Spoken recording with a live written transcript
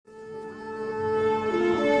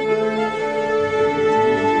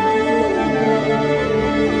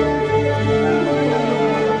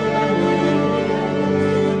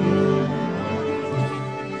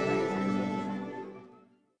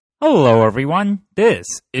everyone. This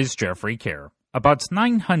is Jeffrey Kerr. About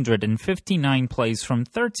 959 plays from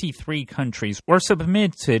 33 countries were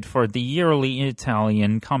submitted for the yearly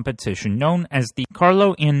Italian competition known as the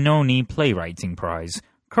Carlo Annoni Playwriting Prize.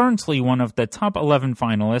 Currently one of the top 11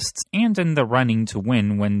 finalists and in the running to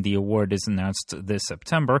win when the award is announced this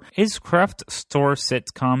September is Craft Store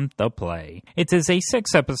sitcom The Play. It is a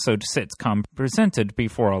 6-episode sitcom presented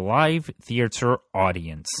before a live theater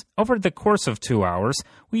audience. Over the course of 2 hours,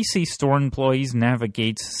 we see store employees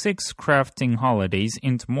navigate 6 crafting holidays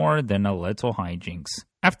and more than a little hijinks.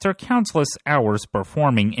 After countless hours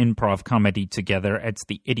performing improv comedy together at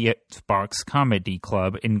the Idiot Box Comedy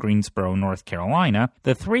Club in Greensboro, North Carolina,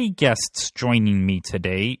 the 3 guests joining me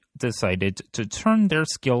today decided to turn their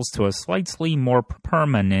skills to a slightly more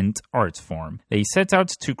permanent art form. They set out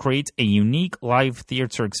to create a unique live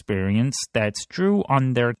theater experience that drew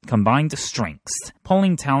on their combined strengths,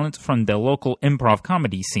 pulling talent from the local improv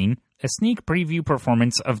comedy scene. A sneak preview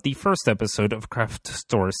performance of the first episode of Craft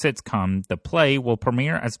Store sitcom The Play will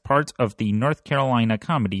premiere as part of the North Carolina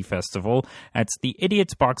Comedy Festival at the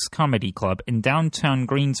Idiot Box Comedy Club in downtown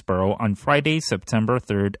Greensboro on Friday, September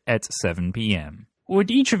 3rd at 7 p.m. Would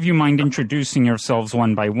each of you mind introducing yourselves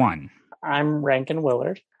one by one? I'm Rankin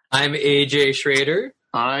Willard. I'm AJ Schrader.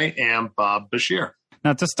 I am Bob Bashir.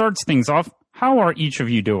 Now, to start things off, how are each of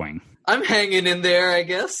you doing? I'm hanging in there, I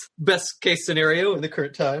guess. Best case scenario in the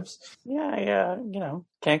current times. Yeah,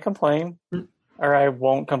 can't complain. Or I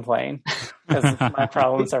won't complain. Because my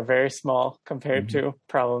problems are very small compared to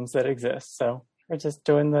problems that exist. So we're just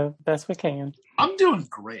doing the best we can. I'm doing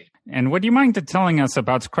great. And would you mind telling us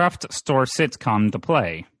about Craft Store sitcom The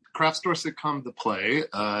Play? Craft Store sitcom The Play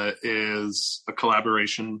is a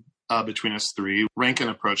collaboration between us 3. Rankin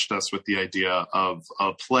approached us with the idea of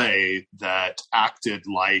a play that acted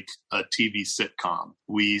like a TV sitcom.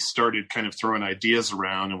 We started kind of throwing ideas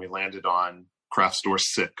around and we landed on Craft Store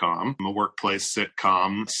sitcom, a workplace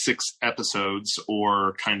sitcom, 6 episodes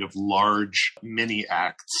or kind of large mini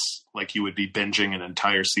acts, like you would be binging an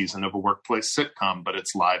entire season of a workplace sitcom, but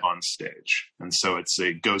it's live on stage. And so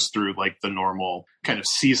it goes through like the normal kind of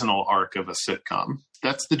seasonal arc of a sitcom.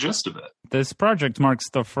 That's the gist of it. This project marks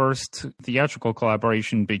the first theatrical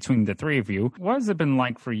collaboration between the 3 of you. What has it been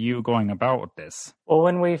like for you going about with this? Well,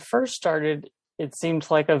 when we first started, it seemed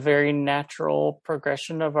like a very natural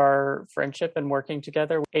progression of our friendship and working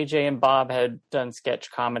together. AJ and Bob had done sketch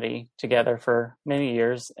comedy together for many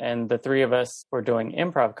years, and the 3 of us were doing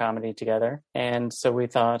improv comedy together. And so we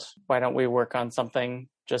thought, why don't we work on something,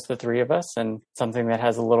 just the 3 of us, and something that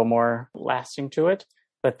has a little more lasting to it.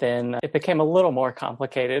 But then it became a little more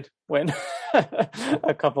complicated when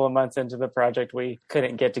a couple of months into the project, we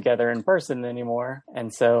couldn't get together in person anymore.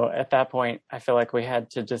 And so at that point, I feel like we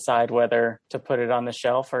had to decide whether to put it on the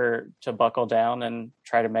shelf or to buckle down and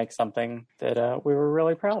try to make something that we were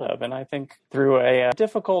really proud of. And I think through a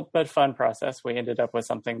difficult but fun process, we ended up with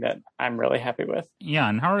something that I'm really happy with. Yeah,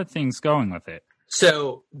 and how are things going with it?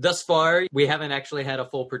 So thus far, we haven't actually had a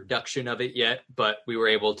full production of it yet, but we were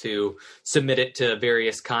able to submit it to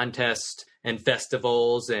various contests and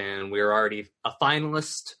festivals, and we were already a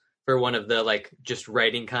finalist for one of the just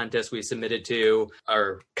writing contests we submitted to.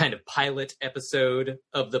 Our kind of pilot episode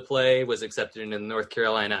of the play was accepted in the North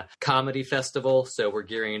Carolina Comedy Festival, so we're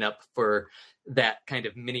gearing up for that kind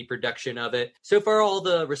of mini production of it. So far, all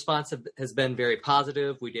the response has been very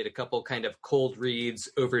positive. We did a couple kind of cold reads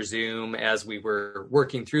over Zoom as we were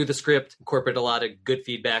working through the script, incorporated a lot of good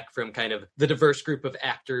feedback from kind of the diverse group of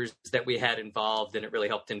actors that we had involved, and it really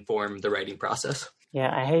helped inform the writing process. Yeah,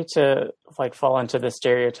 I hate to fall into the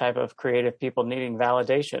stereotype of creative people needing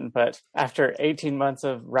validation, but after 18 months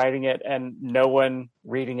of writing it and no one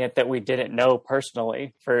reading it that we didn't know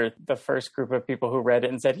personally, for the first group of people who read it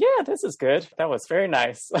and said, yeah, this is good, that was very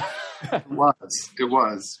nice. It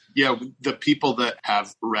was. Yeah, the people that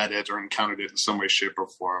have read it or encountered it in some way, shape, or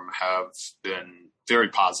form have been very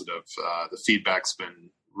positive. The feedback's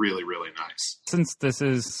been really, really nice. Since this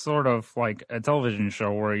is sort of like a television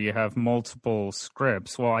show where you have multiple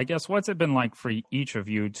scripts, well, I guess what's it been like for each of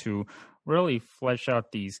you to really flesh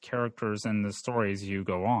out these characters and the stories you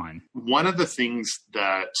go on? One of the things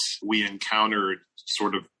that we encountered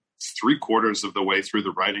sort of 3/4 of the way through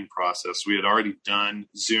the writing process, we had already done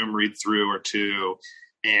Zoom read through or 2,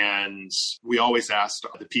 and we always asked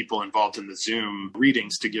the people involved in the Zoom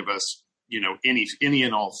readings to give us, any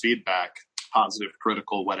and all feedback, positive,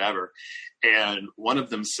 critical, whatever. And one of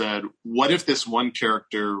them said, what if this one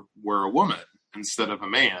character were a woman instead of a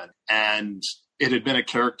man? And it had been a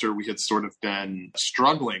character we had sort of been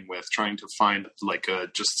struggling with, trying to find like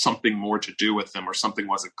just something more to do with them, or something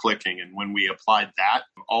wasn't clicking. And when we applied that,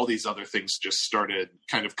 all these other things just started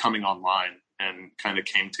kind of coming online and kind of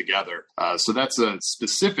came together. So that's a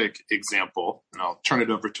specific example, and I'll turn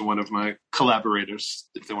it over to one of my collaborators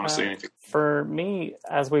if they want to say anything. For me,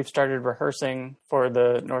 as we've started rehearsing for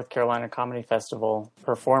the North Carolina Comedy Festival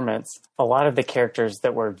performance, a lot of the characters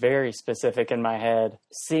that were very specific in my head,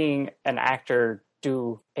 seeing an actor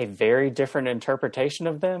do a very different interpretation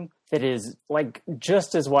of them that is like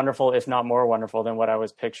just as wonderful, if not more wonderful than what I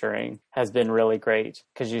was picturing, has been really great.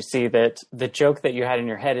 Because you see that the joke that you had in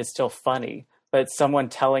your head is still funny, but someone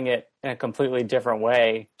telling it in a completely different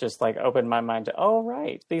way just like opened my mind to, oh,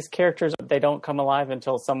 right, these characters, they don't come alive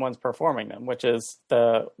until someone's performing them, which is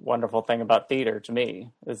the wonderful thing about theater to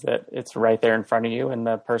me, is that it's right there in front of you and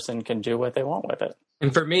the person can do what they want with it.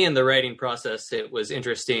 And for me in the writing process, it was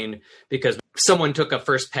interesting because someone took a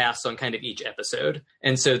first pass on kind of each episode.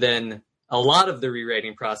 And so then a lot of the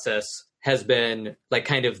rewriting process has been like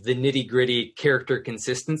kind of the nitty gritty character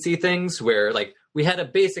consistency things where like we had a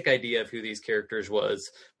basic idea of who these characters was,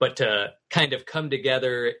 but to kind of come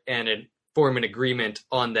together and form an agreement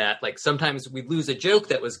on that. Like sometimes we lose a joke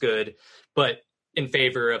that was good, but in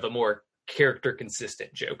favor of a more character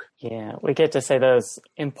consistent joke. Yeah, we get to say those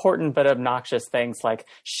important but obnoxious things like,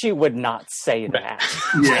 she would not say that.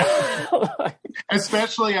 Yeah.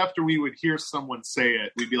 Especially after we would hear someone say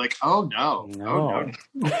it, we'd be like, oh no. Oh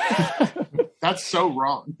no. That's so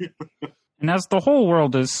wrong. And as the whole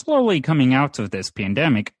world is slowly coming out of this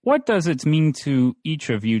pandemic, what does it mean to each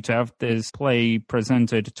of you to have this play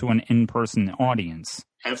presented to an in-person audience?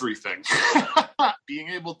 Everything. Being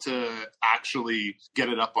able to actually get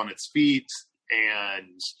it up on its feet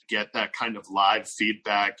and get that kind of live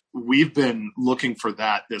feedback. We've been looking for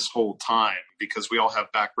that this whole time because we all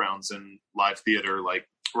have backgrounds in live theater, like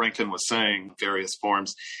Rankin was saying, various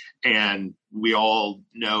forms. And we all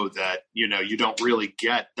know that, you don't really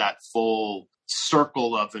get that full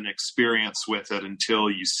circle of an experience with it until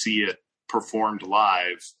you see it performed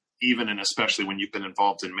live, even and especially when you've been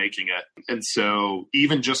involved in making it. And so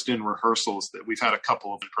even just in rehearsals, that we've had a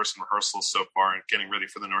couple of in-person rehearsals so far and getting ready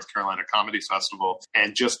for the North Carolina Comedy Festival.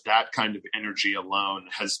 And just that kind of energy alone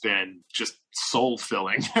has been just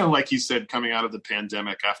soul-filling. Like you said, coming out of the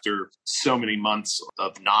pandemic after so many months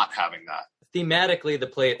of not having that. Thematically, the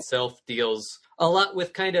play itself deals a lot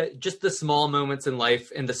with kind of just the small moments in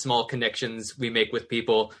life and the small connections we make with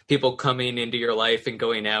people coming into your life and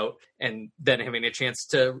going out and then having a chance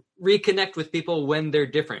to reconnect with people when they're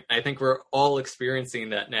different. I think we're all experiencing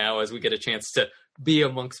that now as we get a chance to be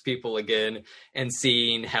amongst people again and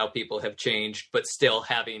seeing how people have changed, but still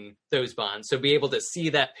having those bonds. So be able to see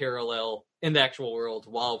that parallel in the actual world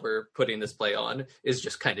while we're putting this play on is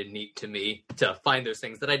just kind of neat to me, to find those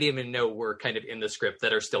things that I didn't even know were kind of in the script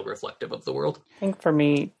that are still reflective of the world. I think for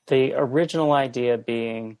me, the original idea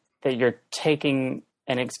being that you're taking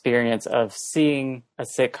an experience of seeing a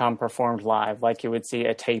sitcom performed live, like you would see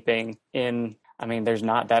a taping in, there's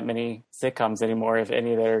not that many sitcoms anymore, if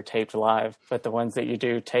any, that are taped live, but the ones that you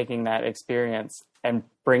do, taking that experience and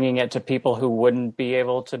bringing it to people who wouldn't be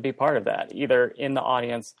able to be part of that, either in the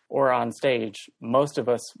audience or on stage. Most of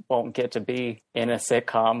us won't get to be in a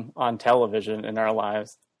sitcom on television in our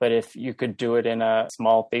lives, but if you could do it in a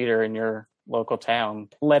small theater in your local town,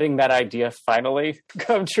 letting that idea finally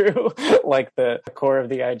come true, like the core of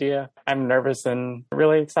the idea, I'm nervous and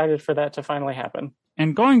really excited for that to finally happen.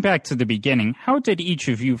 And going back to the beginning, how did each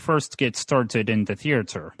of you first get started in the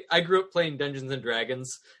theater? I grew up playing Dungeons and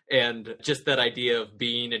Dragons, and just that idea of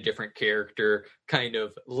being a different character kind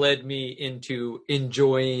of led me into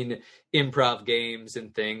enjoying improv games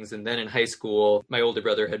and things. And then in high school, my older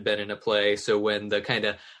brother had been in a play. So when the kind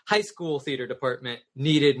of high school theater department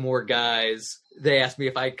needed more guys, they asked me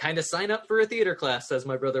if I'd kind of sign up for a theater class as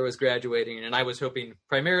my brother was graduating. And I was hoping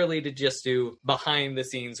primarily to just do behind the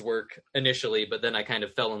scenes work initially, but then I kind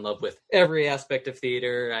of fell in love with every aspect of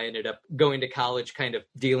theater. I ended up going to college kind of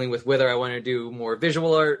dealing with whether I want to do more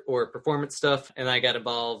visual art or performance stuff. And I got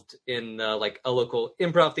involved in like a local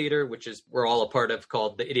improv theater, which is we're all a part of,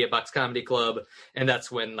 called the Idiot Box Comedy Club. And that's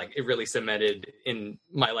when like it really cemented in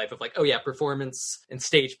my life of like, oh yeah, performance and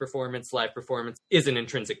stage performance, live performance is an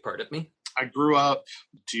intrinsic part of me. I grew up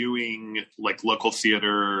doing like local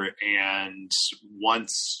theater, and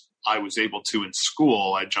once I was able to in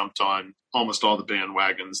school, I jumped on almost all the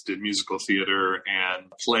bandwagons, did musical theater and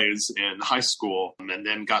plays in high school, and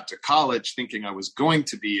then got to college thinking I was going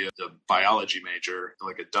to be a biology major,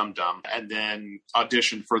 like a dum-dum, and then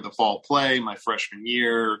auditioned for the fall play my freshman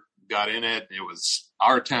year, got in it. It was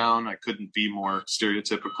our town. I couldn't be more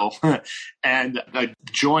stereotypical. And I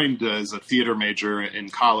joined as a theater major in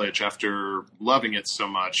college after loving it so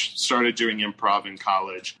much. Started doing improv in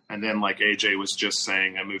college. And then, like AJ was just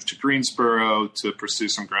saying, I moved to Greensboro to pursue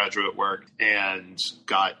some graduate work and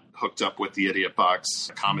got hooked up with the Idiot Box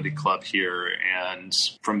Comedy Club here. And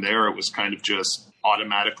from there, it was kind of just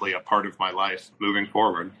automatically a part of my life moving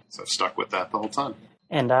forward. So I've stuck with that the whole time.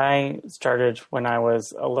 And I started when I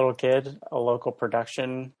was a little kid. A local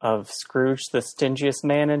production of Scrooge, the Stingiest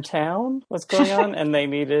Man in Town was going on, and they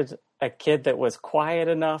needed a kid that was quiet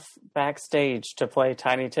enough backstage to play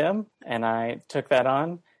Tiny Tim. And I took that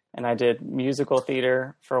on, and I did musical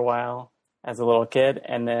theater for a while as a little kid.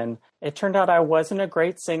 And then it turned out I wasn't a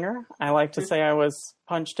great singer. I like to say I was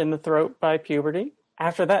punched in the throat by puberty.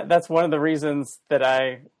 After that, that's one of the reasons that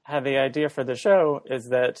I had the idea for the show, is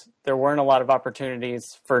that there weren't a lot of opportunities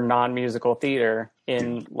for non-musical theater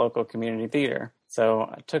in local community theater. So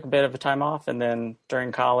I took a bit of a time off, and then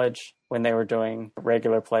during college, when they were doing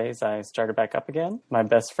regular plays, I started back up again. My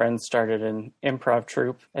best friend started an improv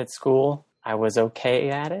troupe at school. I was okay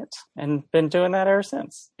at it and been doing that ever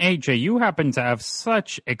since. AJ, you happen to have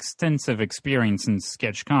such extensive experience in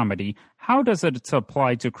sketch comedy. How does it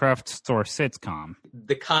apply to Craft Store sitcom?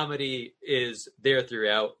 The comedy is there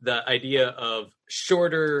throughout. The idea of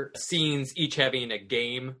shorter scenes, each having a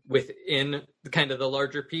game within kind of the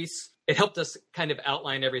larger piece, it helped us kind of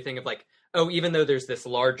outline everything of like, oh, even though there's this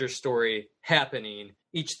larger story happening,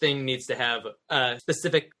 each thing needs to have a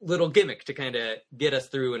specific little gimmick to kind of get us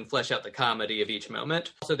through and flesh out the comedy of each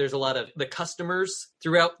moment. Also, there's a lot of the customers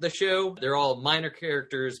throughout the show. They're all minor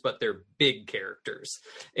characters, but they're big characters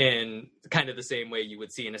in kind of the same way you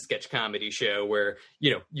would see in a sketch comedy show where,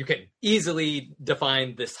 you know, you can easily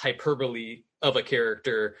define this hyperbole of a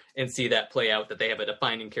character and see that play out, that they have a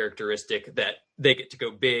defining characteristic, that they get to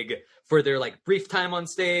go big for their like brief time on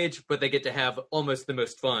stage, but they get to have almost the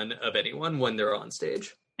most fun of anyone when they're on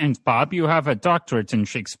stage. And Bob, you have a doctorate in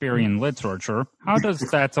Shakespearean literature. How does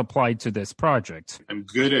that apply to this project? I'm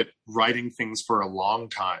good at writing things for a long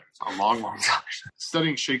time, a long, long time.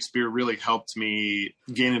 Studying Shakespeare really helped me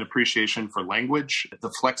gain an appreciation for language,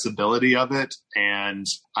 the flexibility of it. And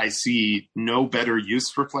I see no better use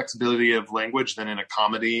for flexibility of language than in a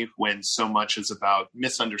comedy, when so much is about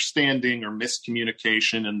misunderstanding or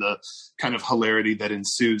miscommunication and the kind of hilarity that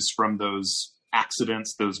ensues from those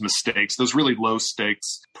accidents, those mistakes, those really low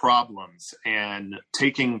stakes problems. And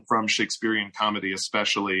taking from Shakespearean comedy,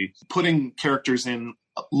 especially putting characters in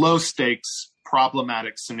low stakes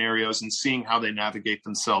problematic scenarios and seeing how they navigate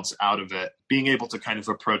themselves out of it, being able to kind of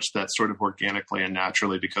approach that sort of organically and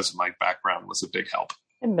naturally because of my background was a big help.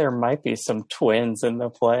 And there might be some twins in the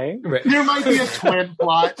play. Right. There might be a twin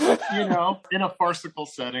plot, you know, in a farcical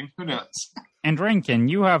setting. Who knows? And Rankin,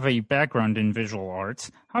 you have a background in visual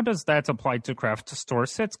arts. How does that apply to Craft Store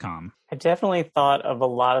sitcom? I definitely thought of a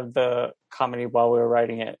lot of the comedy while we were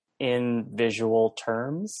writing it in visual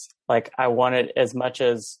terms. Like, I wanted, as much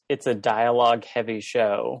as it's a dialogue heavy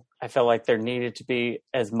show, I felt like there needed to be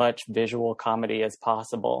as much visual comedy as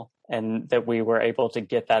possible, and that we were able to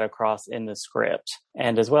get that across in the script.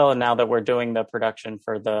 And as well, now that we're doing the production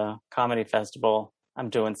for the comedy festival,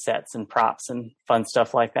 I'm doing sets and props and fun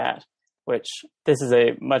stuff like that, which this is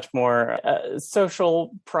a much more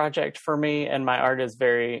social project for me, and my art is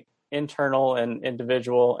very internal and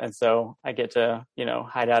individual, and so I get to, you know,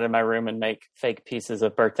 hide out in my room and make fake pieces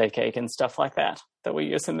of birthday cake and stuff like that we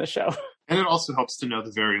use in the show. And it also helps to know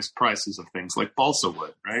the various prices of things like balsa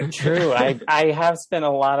wood, right? True. I have spent a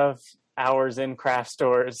lot of hours in craft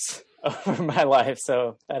stores over my life,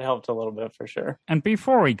 so that helped a little bit for sure. And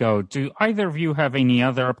before we go, do either of you have any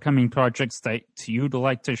other upcoming projects that you'd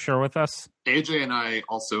like to share with us? AJ and I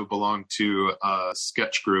also belong to a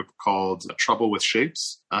sketch group called Trouble with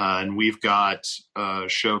Shapes, and we've got a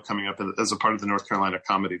show coming up as a part of the North Carolina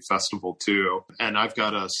Comedy Festival too. And I've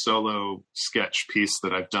got a solo sketch piece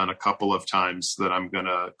that I've done a couple of times that I'm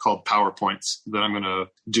called PowerPoints, that I'm gonna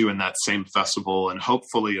do in that same festival, and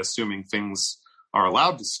hopefully, assuming things are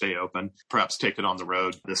allowed to stay open, perhaps take it on the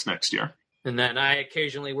road this next year. And then I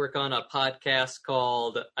occasionally work on a podcast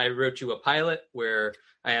called I Wrote You a Pilot, where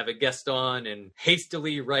I have a guest on and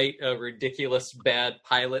hastily write a ridiculous bad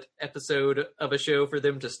pilot episode of a show for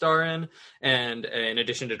them to star in. And in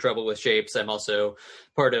addition to Trouble with Shapes, I'm also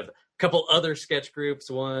part of a couple other sketch groups.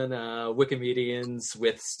 One, Wikimedians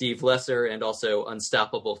with Steve Lesser, and also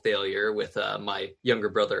Unstoppable Failure with my younger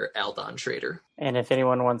brother, Aldon Schrader. And if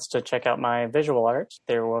anyone wants to check out my visual art,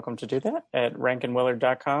 they're welcome to do that at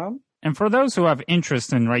rankinwillard.com. And for those who have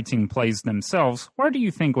interest in writing plays themselves, where do you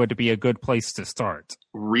think would be a good place to start?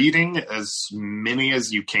 Reading as many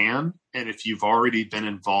as you can. And if you've already been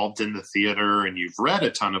involved in the theater and you've read a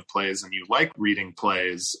ton of plays and you like reading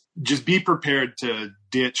plays, just be prepared to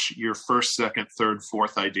ditch your first, second, third,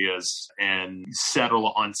 fourth ideas and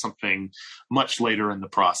settle on something much later in the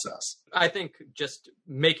process. I think just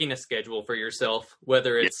making a schedule for yourself,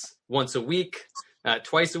 whether it's once a week,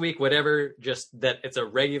 twice a week, whatever, just that it's a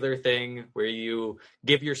regular thing where you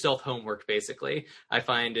give yourself homework, basically, I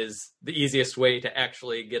find is the easiest way to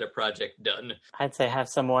actually get a project done. I'd say have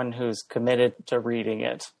someone who's committed to reading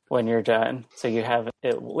it when you're done, so you have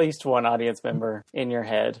at least one audience member in your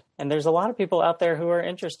head. And there's a lot of people out there who are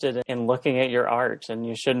interested in looking at your art, and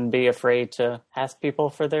you shouldn't be afraid to ask people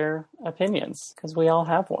for their opinions, because we all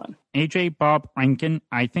have one. AJ, Bob, Rankin,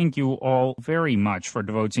 I thank you all very much for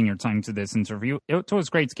devoting your time to this interview. It was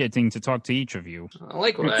great getting to talk to each of you.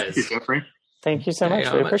 Likewise. Thank you, Jeffrey. Thank you so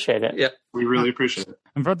much. We appreciate it. Yeah. We really appreciate it.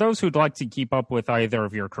 And for those who'd like to keep up with either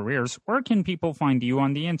of your careers, where can people find you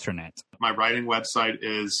on the internet? My writing website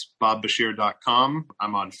is bobbashir.com.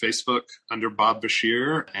 I'm on Facebook under Bob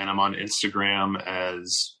Bashir, and I'm on Instagram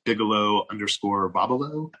as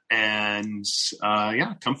Bigelow_Bobolo. And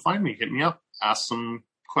come find me, hit me up, ask some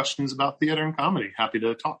questions about theater and comedy. Happy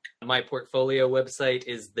to talk. My portfolio website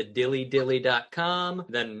is thedillydilly.com.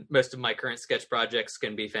 Then most of my current sketch projects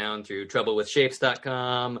can be found through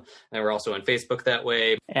troublewithshapes.com. And we're also on Facebook that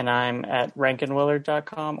way. And I'm at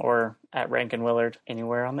rankinwillard.com or at rankinwillard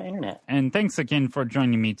anywhere on the internet. And thanks again for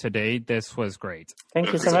joining me today. This was great.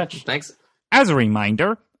 Thank you so much. Thanks. As a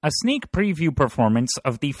reminder, a sneak preview performance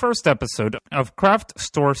of the first episode of Craft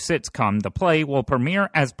Store Sitcom The Play will premiere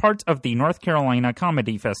as part of the North Carolina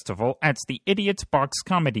Comedy Festival at the Idiot Box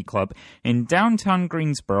Comedy Club in downtown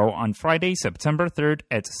Greensboro on Friday, September 3rd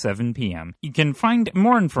at 7 p.m. You can find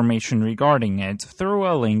more information regarding it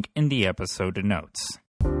through a link in the episode notes.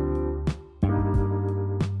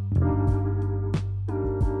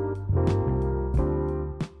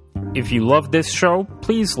 If you love this show,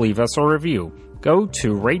 please leave us a review. Go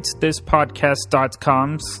to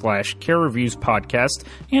ratethispodcast.com/carereviewspodcast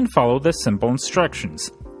and follow the simple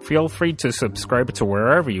instructions. Feel free to subscribe to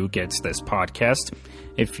wherever you get this podcast.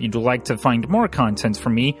 If you'd like to find more content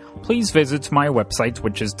from me, please visit my website,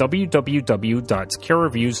 which is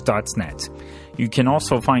www.carereviews.net. You can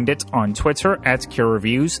also find it on Twitter at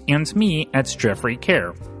carereviews and me at Jeffrey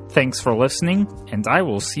Care. Thanks for listening, and I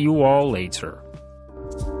will see you all later.